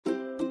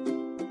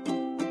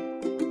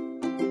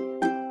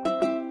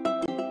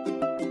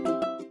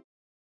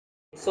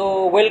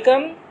So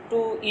welcome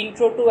to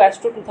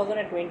Intro2Astro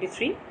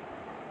 2023.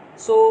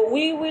 So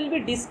we will be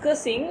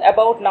discussing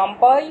about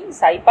Numpy,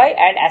 Scipy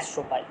and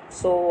Astropy.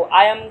 So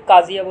I am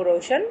Kazi Abu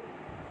Rousan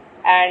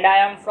and I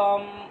am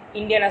from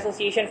Indian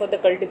Association for the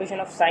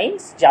Cultivation of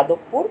Science,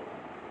 Jadavpur,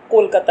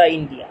 Kolkata,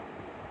 India.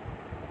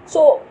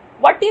 So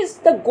what is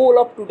the goal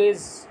of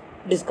today's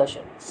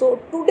discussion? So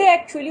today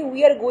actually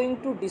we are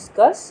going to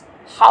discuss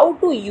how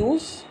to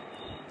use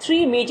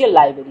three major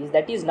libraries,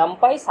 that is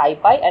Numpy,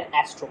 Scipy and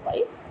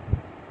Astropy,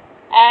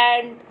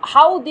 and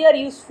how they are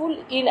useful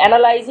in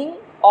analyzing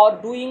or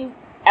doing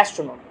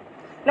astronomy.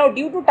 Now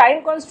due to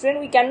time constraint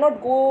we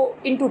cannot go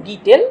into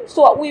detail,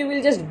 so we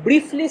will just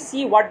briefly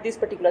see what these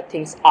particular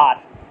things are.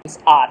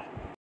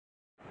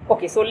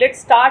 Okay, so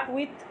let's start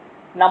with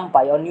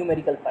Numpy or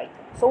numerical Python.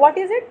 So what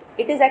is it?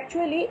 It is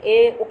actually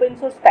a open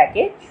source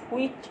package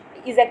which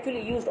is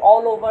actually used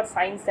all over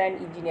science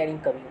and engineering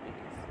communities.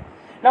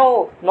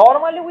 Now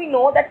normally we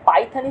know that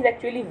Python is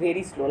actually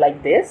very slow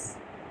like this,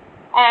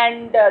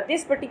 and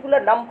this particular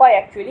Numpy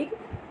actually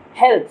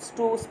helps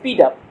to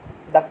speed up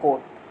the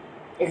code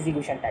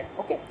execution time.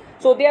 Okay,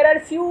 so there are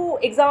few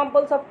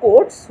examples of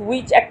codes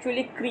which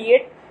actually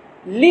create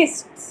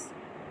lists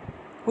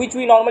which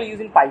we normally use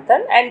in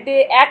Python, and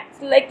they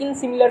act like in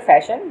similar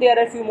fashion. There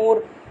are a few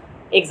more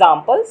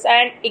examples,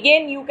 and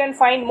again you can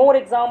find more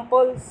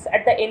examples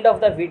at the end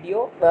of the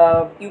video.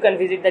 You can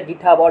visit the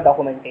GitHub or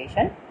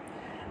documentation.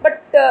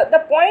 But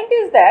the point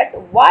is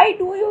that why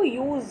do you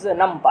use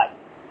Numpy?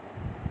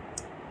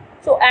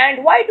 So,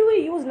 and why do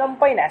we use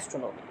Numpy in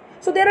astronomy?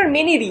 So there are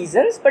many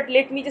reasons, but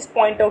let me just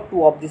point out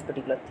two of these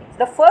particular things.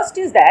 The first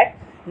is that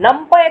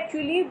Numpy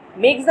actually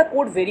makes the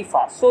code very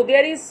fast. So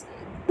there is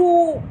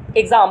two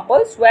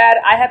examples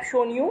where I have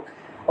shown you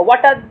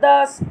what are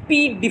the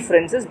speed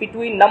differences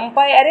between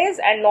Numpy arrays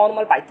and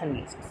normal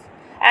Python lists.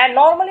 And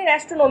normally in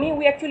astronomy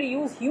we actually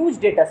use huge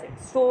data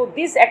sets. So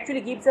this actually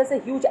gives us a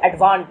huge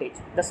advantage,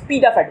 the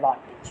speed of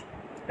advantage,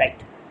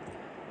 right?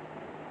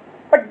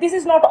 But this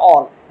is not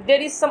all. There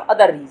is some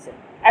other reason.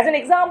 As an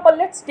example,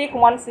 let's take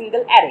one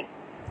single array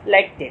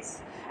like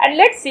this. And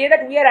let's say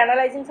that we are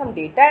analyzing some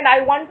data and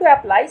I want to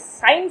apply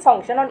sine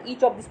function on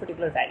each of these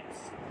particular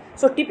values.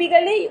 So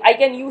typically I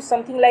can use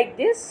something like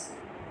this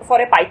for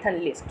a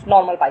Python list,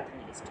 normal Python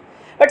list.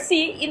 But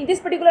see, in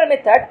this particular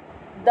method,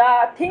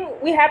 the thing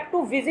we have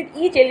to visit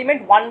each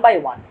element one by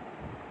one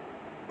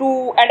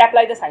and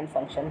apply the sine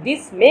function.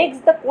 This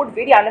makes the code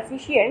very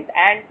inefficient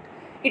and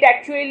it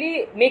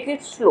actually makes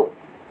it slow.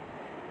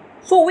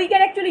 So we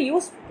can actually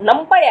use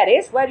Numpy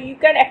arrays where you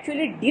can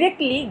actually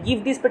directly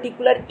give this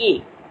particular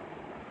A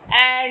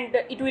and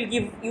it will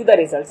give you the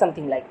result,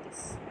 something like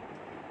this.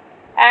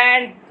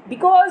 And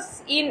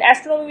because in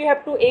astronomy we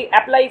have to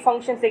apply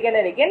functions again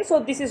and again, so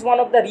this is one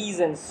of the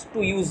reasons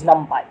to use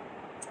Numpy.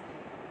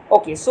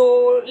 Okay,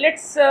 so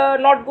let's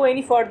not go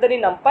any further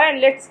in Numpy and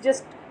let's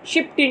just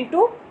shift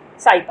into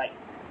Scipy.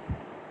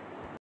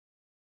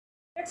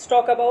 Let's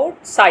talk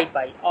about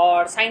Scipy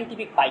or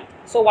scientific Python.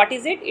 So what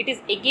is it? It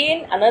is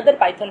again another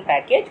Python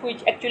package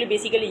which actually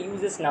basically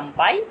uses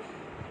Numpy,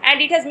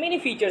 and it has many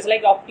features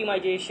like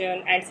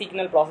optimization and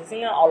signal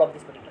processing and all of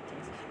these particular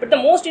things. But the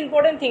most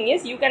important thing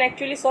is you can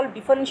actually solve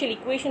differential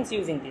equations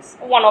using this,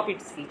 one of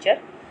its feature.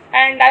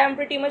 And I am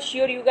pretty much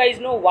sure you guys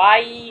know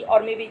why,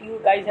 or maybe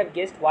you guys have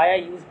guessed why I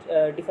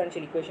used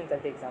differential equations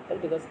as the example,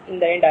 because in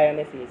the end I am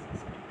a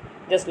physicist,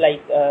 just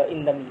like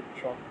in the meme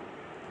show.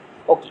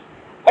 Okay.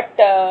 But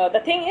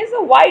the thing is,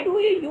 why do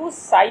we use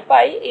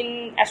Scipy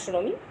in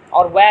astronomy,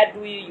 or where do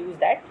we use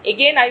that?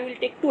 Again, I will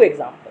take two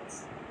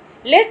examples.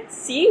 Let's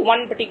see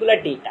one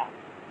particular data.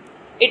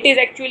 It is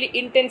actually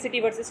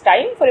intensity versus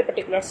time for a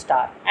particular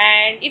star.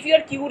 And if you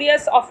are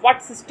curious of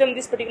what system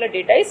this particular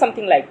data is,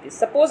 something like this.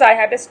 Suppose I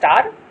have a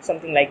star,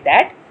 something like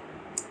that,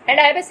 and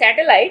I have a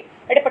satellite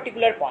at a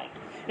particular point.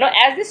 Now,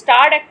 as the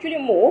star actually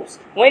moves,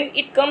 when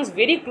it comes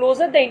very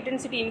closer, the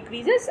intensity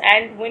increases,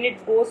 and when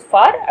it goes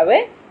far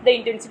away, the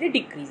intensity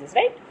decreases,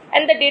 right?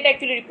 And the data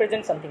actually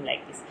represents something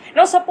like this.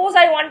 Now, suppose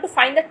I want to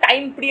find the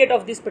time period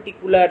of this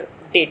particular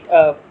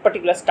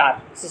particular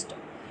star system.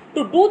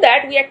 To do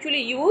that, we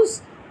actually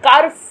use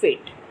curve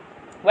fit,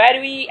 where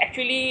we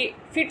actually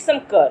fit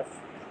some curve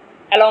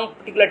along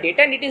particular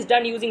data, and it is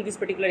done using this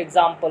particular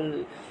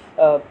example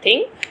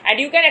thing. And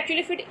you can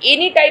actually fit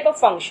any type of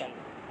function.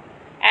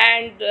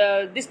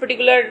 And this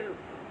particular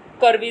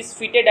curve is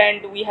fitted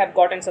and we have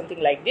gotten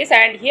something like this,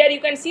 and here you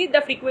can see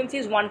the frequency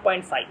is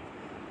 1.5,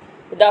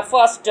 the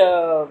first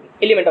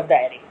element of the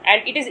array,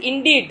 and it is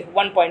indeed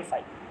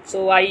 1.5.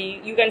 So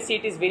you can see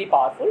it is very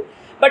powerful,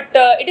 but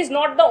it is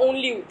not the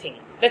only thing.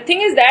 The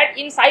thing is that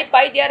in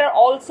Scipy there are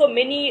also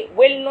many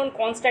well-known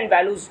constant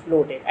values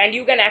loaded, and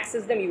you can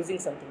access them using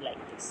something like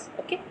this.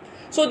 Okay,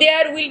 so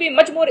there will be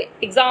much more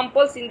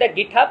examples in the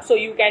GitHub, so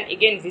you can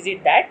again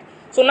visit that.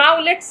 So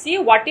now let's see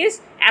what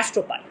is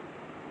Astropy.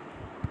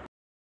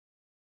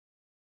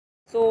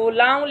 So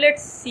now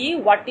let's see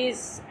what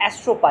is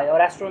Astropy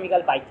or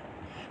astronomical Python.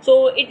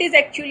 So it is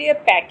actually a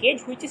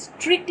package which is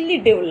strictly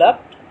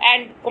developed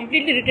and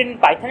completely written in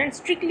Python and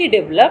strictly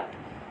developed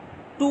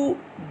to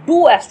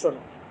do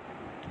astronomy.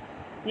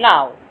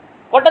 Now,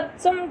 what are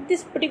some of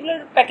this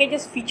particular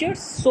package's features?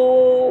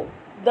 So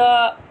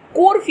the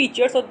core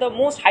features or the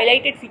most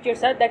highlighted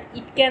features are that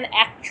it can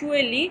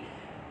actually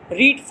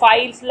read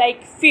files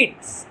like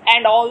fits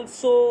and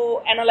also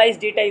analyze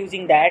data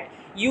using that.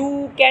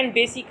 You can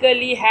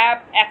basically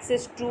have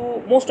access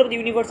to most of the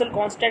universal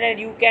constant, and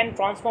you can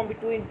transform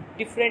between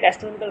different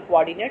astronomical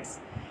coordinates,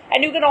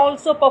 and you can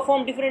also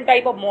perform different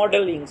type of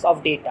modelings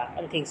of data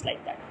and things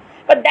like that.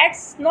 But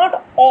that's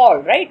not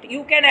all, right?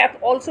 You can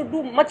also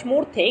do much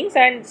more things,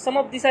 and some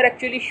of these are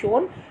actually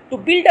shown to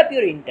build up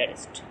your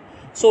interest.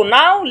 So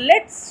now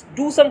let's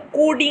do some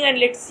coding and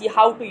let's see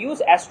how to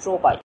use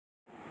Astropy.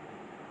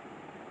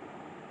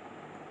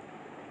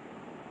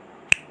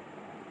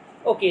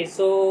 Okay,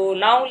 so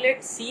now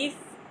let's see if,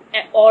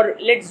 or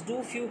let's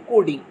do few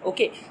coding.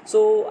 Okay,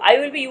 so I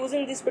will be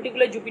using this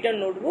particular Jupyter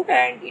notebook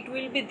and it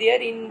will be there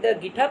in the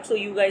GitHub, so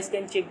you guys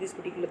can check this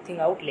particular thing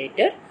out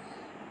later.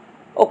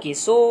 Okay,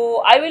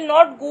 so I will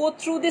not go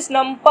through this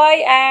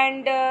Numpy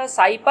and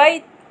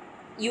Scipy.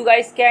 You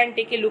guys can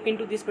take a look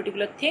into this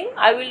particular thing.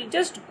 I will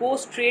just go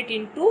straight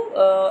into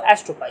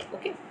Astropy.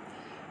 Okay,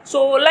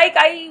 so like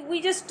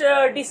we just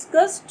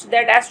discussed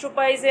that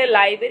Astropy is a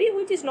library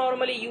which is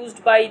normally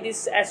used by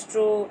this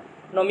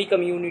astronomy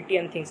community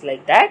and things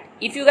like that.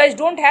 If you guys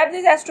don't have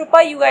this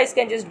Astropy, you guys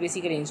can just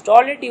basically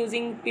install it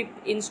using pip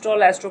install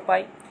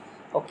Astropy.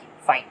 Okay,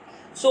 fine.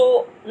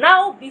 So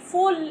now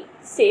before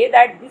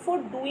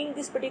doing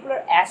this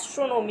particular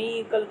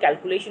astronomical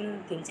calculation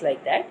and things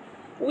like that,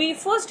 we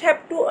first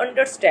have to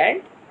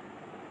understand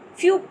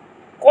few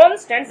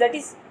constants. That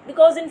is,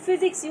 because in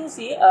physics you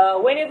see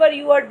whenever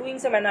you are doing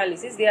some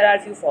analysis, there are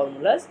few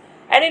formulas,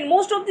 and in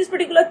most of these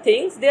particular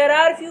things there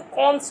are few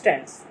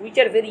constants which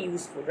are very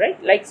useful,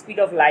 right? Like speed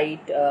of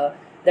light, the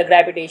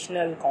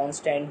gravitational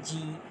constant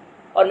g,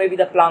 or maybe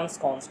the Planck's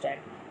constant.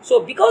 So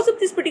because of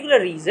this particular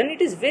reason, it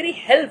is very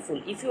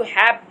helpful if you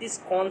have these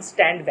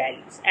constant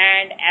values,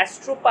 and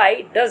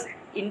Astropy does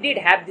indeed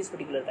have these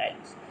particular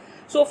values.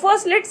 So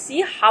first let's see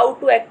how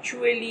to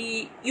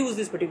actually use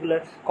this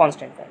particular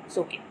constant values.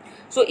 Okay,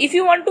 so if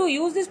you want to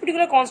use this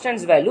particular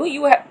constants value,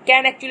 you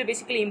can actually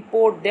basically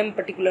import them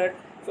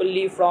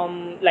particularly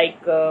from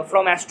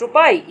from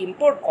Astropy,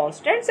 import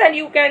constants, and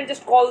you can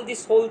just call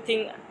this whole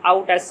thing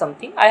out as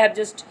something. I have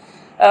just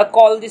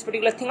called this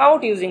particular thing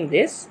out using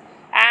this.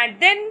 And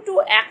then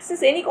to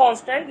access any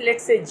constant,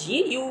 let's say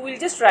g, you will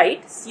just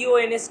write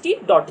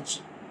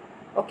const.g.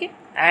 Okay,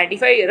 and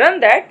if I run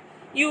that,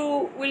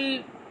 you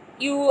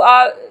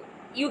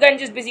can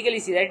just basically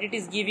see that it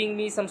is giving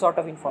me some sort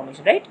of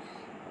information, right?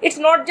 It's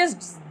not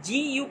just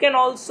g, you can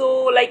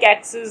also like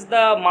access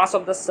the mass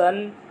of the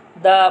sun,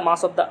 the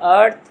mass of the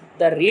earth,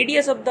 the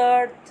radius of the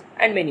earth,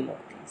 and many more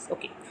things.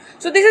 Okay,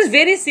 so this is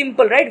very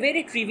simple, right?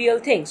 Very trivial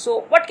thing.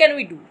 So what can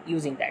we do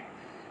using that?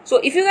 So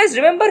if you guys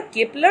remember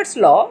Kepler's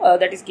law,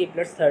 that is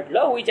Kepler's third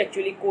law, which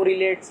actually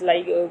correlates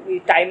like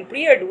with time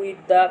period with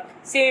the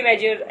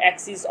semi-major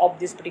axis of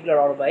this particular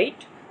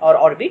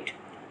orbit.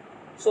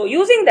 So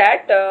using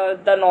that,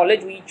 the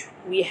knowledge which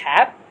we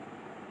have,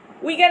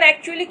 we can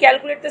actually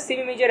calculate the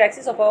semi-major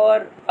axis of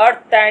our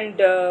Earth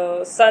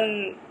and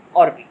Sun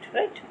orbit,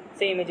 right?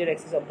 Semi-major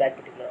axis of that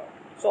particular orbit.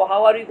 So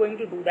how are we going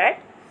to do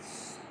that?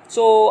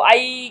 So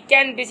I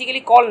can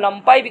basically call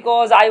Numpy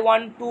because I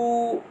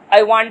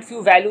want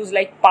few values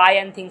like pi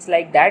and things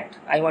like that.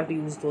 I want to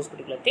use those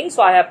particular things.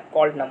 So I have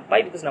called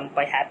Numpy because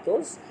Numpy have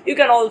those. You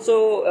can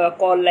also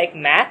call like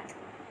math.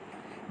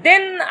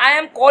 Then I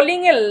am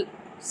calling a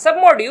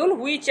submodule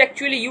which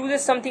actually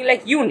uses something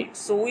like units.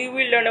 So we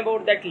will learn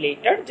about that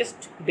later.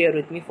 Just bear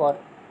with me for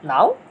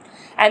now.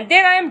 And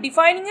then I am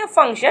defining a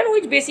function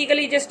which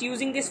basically just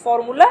using this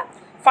formula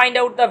find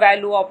out the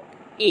value of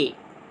a,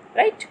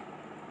 right?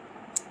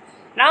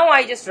 Now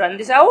I just run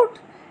this out,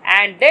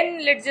 and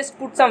then let's just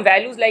put some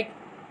values like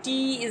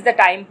t is the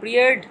time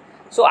period.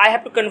 So I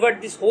have to convert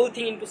this whole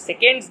thing into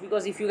seconds,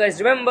 because if you guys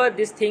remember,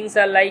 these things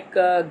are like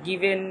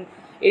given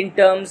in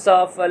terms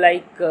of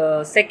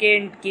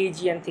second,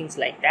 kg and things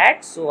like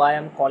that. So I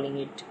am calling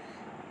it,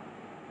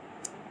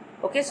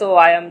 okay, so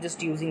I am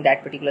just using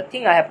that particular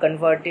thing. I have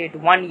converted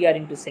 1 year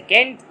into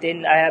second,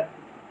 then I have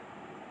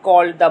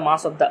called the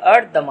mass of the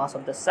earth, the mass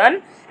of the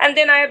sun, and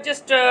then I have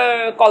just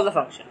called the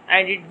function,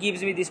 and it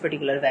gives me this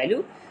particular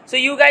value. So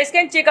you guys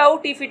can check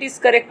out if it is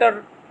correct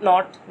or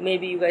not.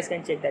 Maybe you guys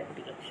can check that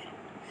particular thing.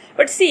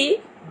 But see,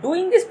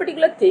 doing these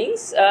particular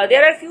things,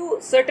 there are few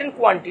certain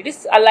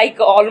quantities, like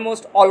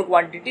almost all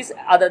quantities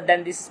other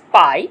than this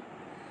pi,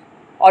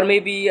 or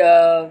maybe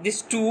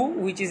this 2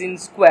 which is in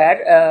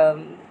square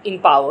in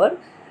power.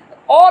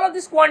 All of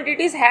these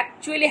quantities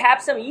actually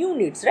have some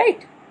units,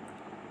 right?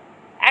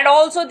 And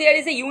also there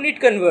is a unit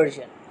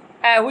conversion,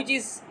 which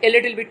is a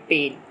little bit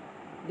pain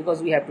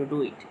because we have to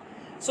do it.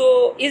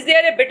 So is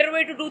there a better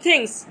way to do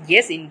things?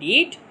 Yes,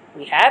 indeed.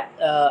 We have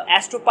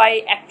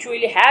Astropy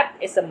actually have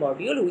a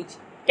submodule which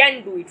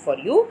can do it for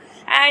you,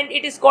 and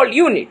it is called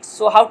units.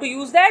 So how to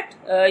use that?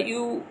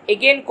 You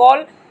again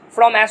call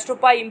from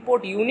Astropy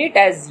import unit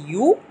as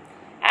u,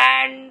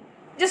 and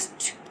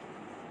just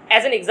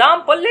as an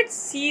example, let's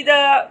see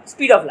the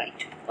speed of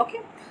light. Okay,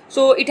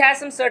 so it has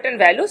some certain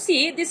value.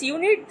 See, this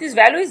unit, this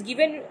value is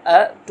given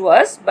to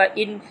us but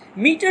in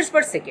meters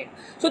per second.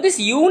 So this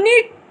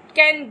unit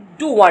can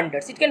do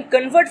wonders. It can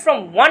convert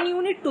from one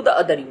unit to the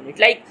other unit.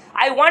 Like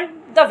I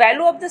want the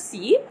value of the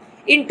C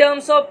in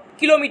terms of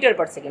kilometer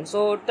per second.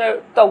 So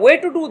the way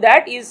to do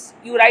that is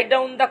you write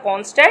down the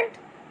constant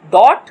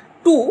dot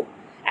 2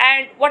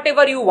 and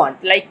whatever you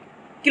want, like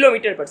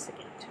kilometer per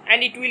second,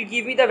 and it will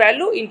give me the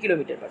value in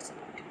kilometer per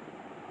second,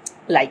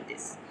 like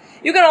this.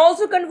 You can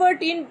also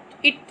convert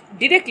it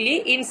directly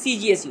in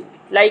CGS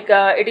unit, like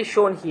it is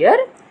shown here.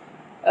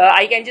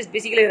 I can just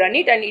basically run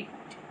it and it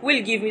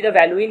will give me the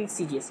value in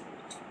CGS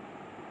unit.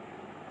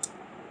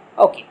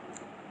 Okay,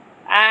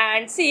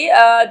 and see,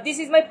 this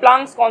is my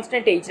Planck's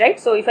constant H, right?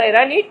 So if I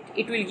run it,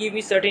 it will give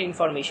me certain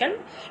information.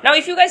 Now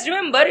if you guys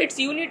remember, its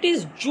unit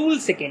is joule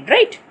second,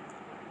 right?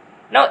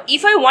 Now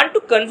if I want to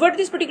convert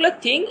this particular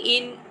thing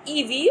in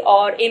EV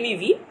or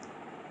MEV,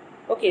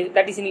 okay,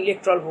 that is in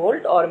electron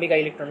volt or mega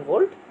electron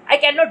volt, I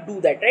cannot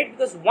do that, right?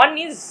 Because one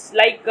is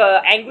like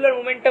angular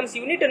momentum's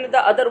unit and the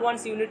other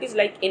one's unit is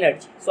like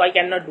energy. So I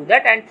cannot do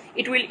that, and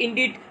it will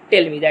indeed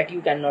tell me that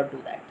you cannot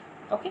do that.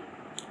 Okay,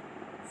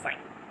 fine.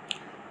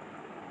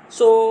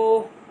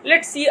 So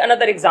let's see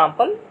another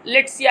example.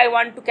 Let's see, I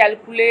want to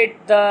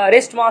calculate the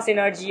rest mass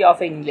energy of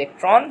an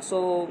electron.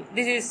 So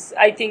this is,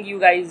 I think you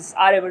guys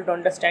are able to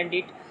understand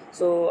it.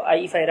 So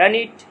if I run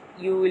it,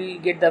 you will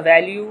get the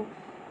value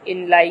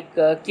in like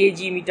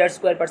kg meter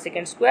square per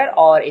second square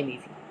or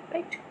MeV,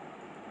 right?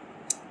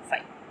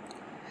 Fine.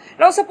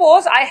 Now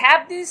suppose I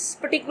have this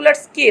particular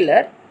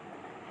scalar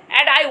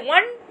and I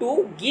want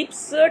to give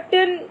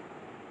certain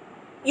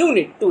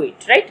unit to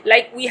it, right?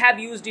 Like we have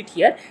used it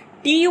here.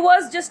 T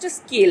was just a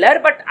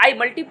scalar, but I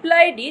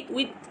multiplied it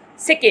with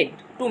second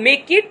to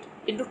make it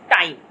into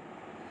time.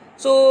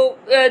 So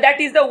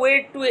that is the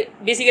way to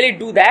basically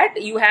do that.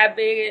 You have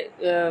a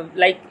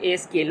like a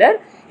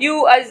scalar.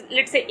 You, as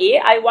let's say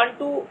A, I want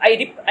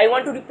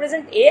to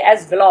represent A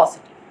as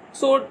velocity.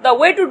 So the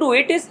way to do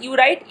it is you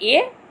write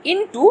A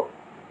into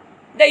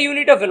the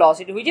unit of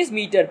velocity, which is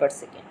meter per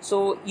second.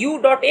 So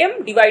U dot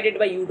M divided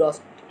by U dot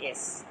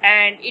S,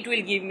 and it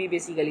will give me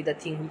basically the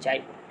thing which I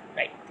want.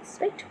 Right, this,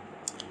 right?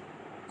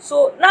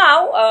 So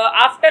now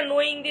after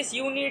knowing these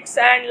units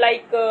and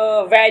like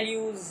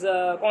values,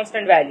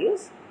 constant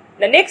values,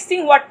 the next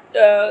thing what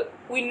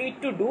we need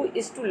to do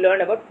is to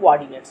learn about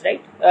coordinates,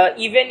 right?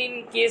 Even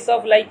in case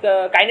of like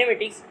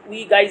kinematics,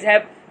 we guys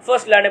have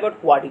first learn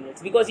about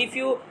coordinates, because if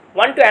you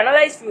want to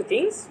analyze few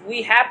things,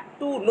 we have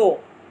to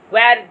know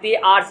where they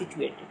are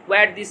situated,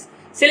 where these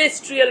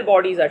celestial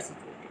bodies are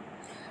situated.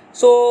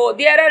 So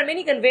there are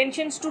many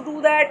conventions to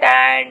do that,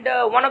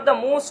 and one of the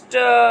most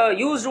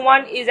used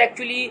one is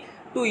actually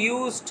to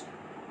use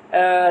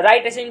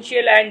right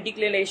essential and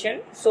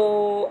declination,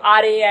 so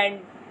RA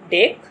and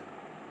DEC.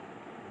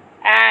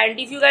 And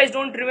if you guys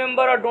don't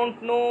remember or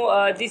don't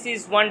know, this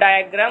is one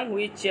diagram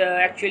which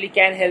actually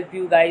can help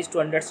you guys to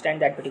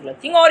understand that particular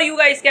thing, or you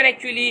guys can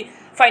actually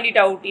find it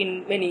out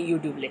in many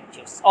YouTube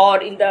lectures,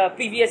 or in the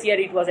previous year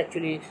it was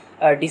actually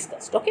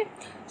discussed. Okay,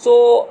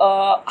 so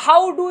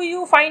how do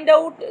you find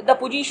out the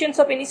positions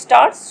of any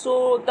stars?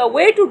 So the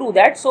way to do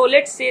that, so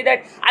let's say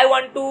that I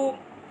want to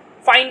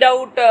find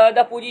out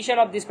the position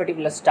of this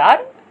particular star,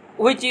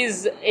 which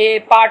is a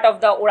part of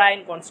the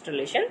Orion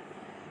constellation.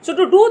 So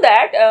to do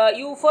that,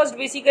 you first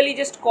basically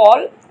just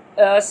call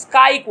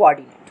sky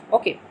coordinate.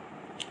 Okay,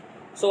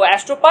 so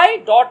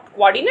astropy dot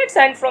coordinates,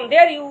 and from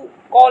there you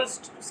call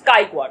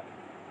sky coordinate.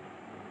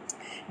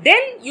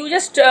 Then you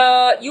just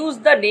use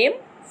the name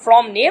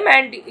from name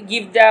and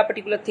give the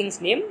particular thing's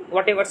name,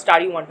 whatever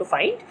star you want to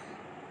find,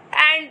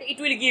 and it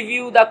will give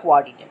you the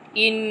coordinate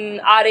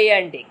in RA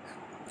and DEC.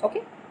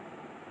 Okay.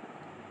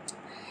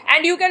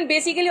 And you can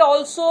basically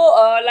also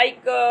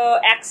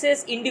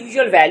access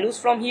individual values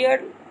from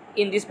here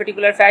in this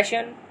particular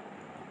fashion.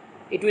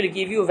 It will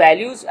give you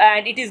values,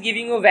 and it is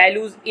giving you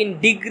values in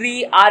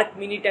degree, arc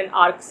minute and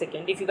arc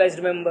second. If you guys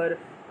remember,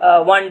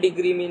 1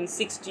 degree means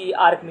 60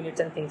 arc minutes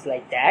and things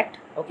like that.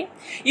 Okay,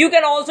 you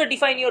can also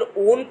define your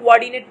own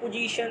coordinate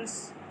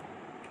positions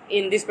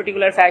in this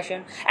particular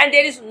fashion, and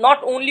there is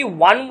not only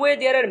one way,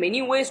 there are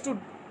many ways to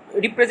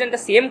represent the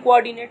same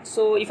coordinate.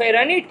 So if I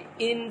run it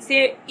in,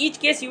 say, each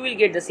case you will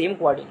get the same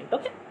coordinate.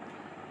 Okay,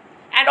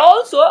 and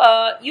also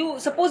you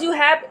suppose you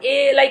have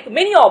a like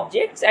many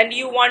objects and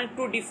you want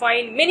to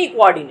define many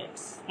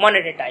coordinates one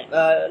at a time,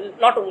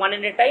 not one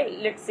at a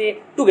time, let's say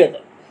together.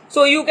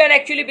 So you can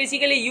actually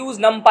basically use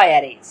Numpy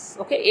arrays.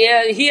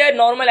 Okay, here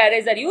normal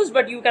arrays are used,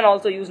 but you can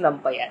also use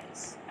Numpy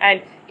arrays,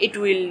 and it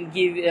will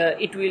give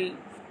it will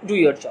do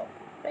your job,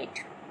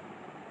 right?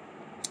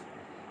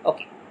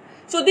 Okay.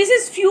 So this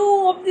is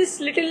few of these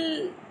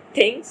little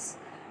things.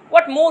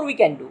 What more we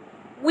can do?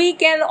 We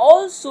can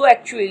also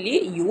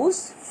actually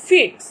use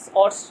fits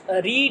or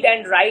read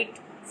and write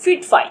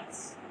fit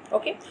files.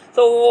 Okay.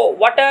 So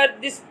what are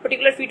these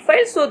particular fit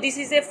files? So this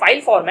is a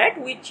file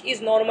format which is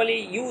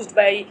normally used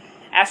by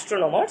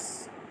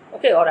astronomers,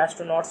 okay, or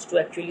astronauts to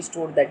actually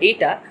store the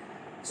data.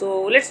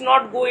 So let's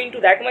not go into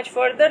that much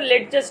further.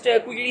 Let's just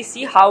quickly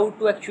see how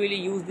to actually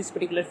use this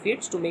particular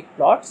fits to make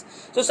plots.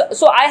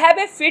 So I have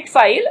a fit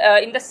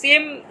file in the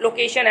same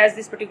location as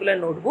this particular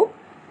notebook,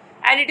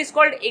 and it is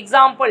called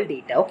example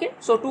data. Okay,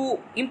 so to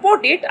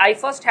import it, I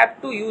first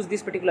have to use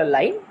this particular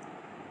line,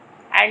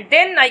 and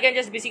then I can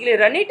just basically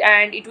run it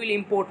and it will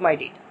import my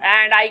data,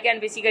 and I can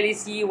basically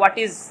see what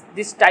is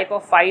this type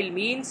of file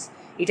means.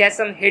 It has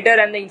some header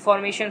and the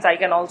informations. I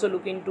can also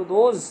look into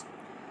those,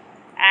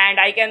 and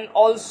I can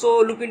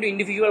also look into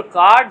individual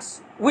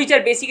cards, which are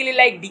basically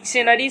like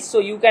dictionaries. So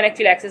you can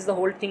actually access the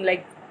whole thing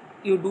like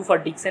you do for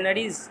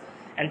dictionaries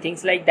and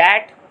things like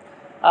that.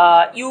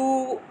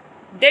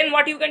 Then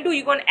what you can do,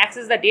 you can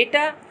access the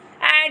data,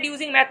 and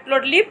using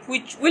matplotlib,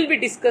 which will be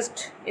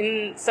discussed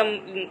in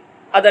some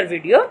other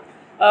video,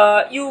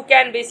 you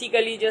can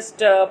basically just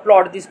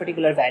plot these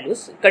particular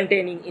values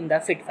containing in the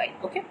fit file.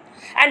 Okay,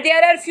 and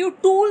there are few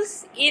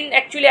tools in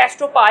actually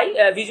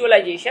Astropy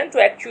visualization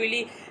to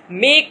actually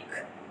make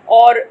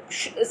or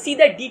see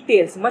the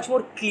details much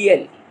more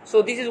clearly.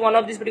 So this is one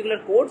of these particular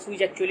codes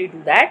which actually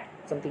do that,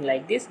 something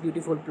like this,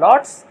 beautiful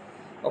plots.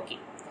 Okay,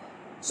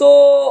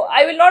 so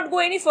I will not go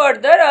any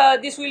further.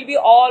 This will be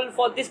all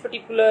for this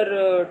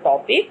particular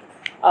topic.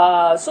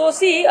 So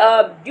see,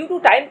 due to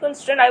time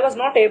constraint, I was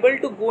not able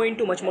to go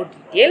into much more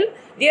detail.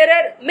 There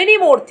are many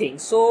more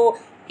things. So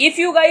if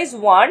you guys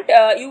want,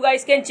 you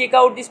guys can check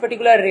out these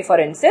particular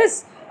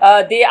references.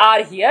 They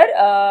are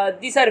here.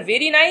 These are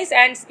very nice,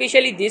 and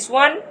especially this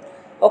one.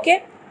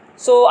 Okay,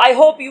 so I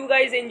hope you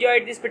guys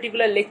enjoyed this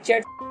particular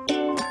lecture.